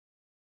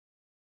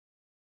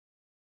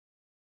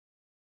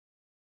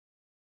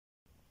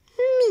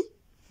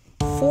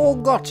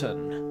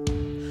forgotten.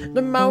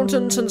 The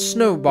mountains and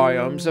snow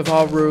biomes of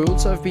our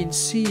worlds have been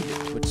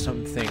seeded with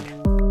something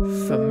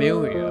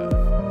familiar.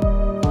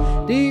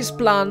 These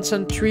plants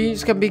and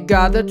trees can be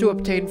gathered to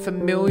obtain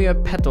familiar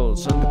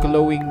petals and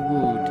glowing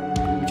wood,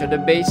 which are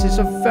the basis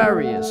of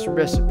various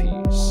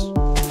recipes.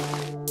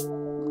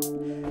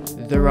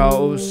 There are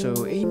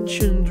also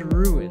ancient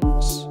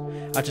ruins.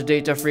 At the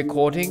date of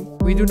recording,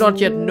 we do not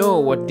yet know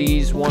what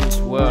these once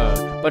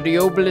were, but the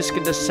obelisk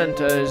in the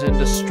center is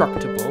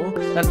indestructible,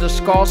 and the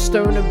scar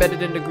stone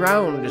embedded in the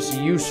ground is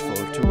useful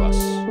to us.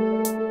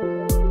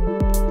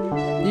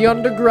 The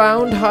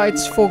underground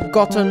hides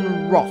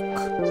forgotten rock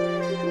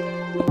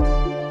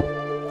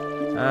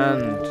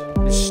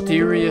and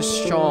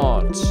mysterious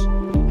shards,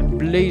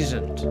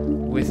 emblazoned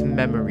with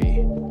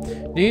memory.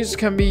 These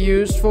can be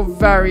used for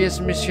various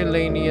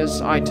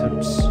miscellaneous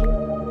items.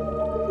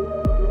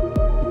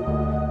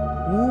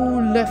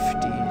 Who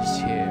left these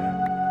here?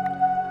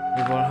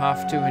 We will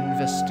have to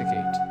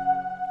investigate.